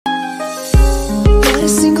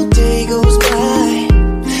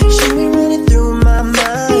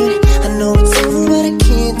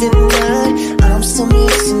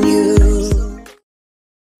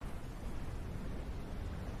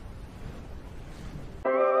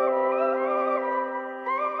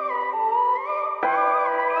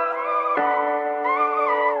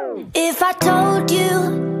If I told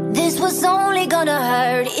you this was only gonna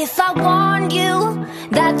hurt, if I warned you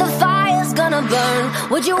that the fire's gonna burn,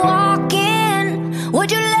 would you walk in?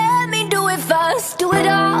 Would you let me do it first? Do it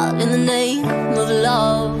all in the name of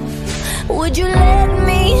love. Would you let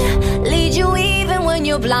me lead you even when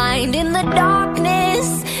you're blind? In the darkness,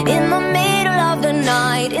 in the middle of the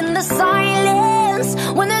night, in the silence,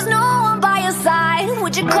 when there's no one by your side,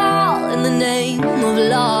 would you call in the name of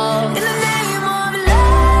love? In the name of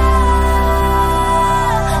love,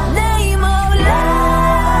 name of love,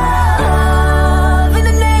 in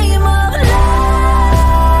the name of love,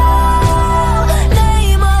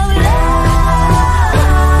 name of love,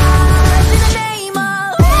 in the name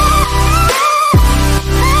of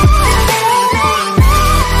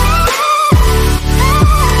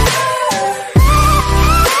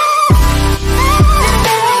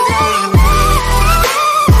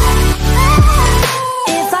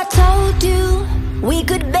If I told you we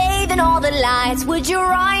could bathe in all the lights, would you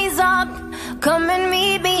rise up, come and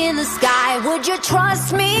meet me in the sky? Would you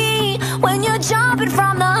trust me when you're jumping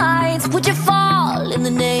from the heights? Would you fall in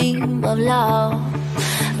the name of love?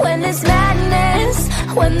 When there's madness,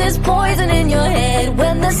 when there's poison in your head,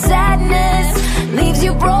 when the sadness leaves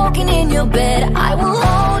you broken in your bed, I will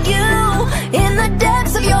hold you in the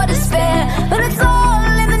depths of your despair.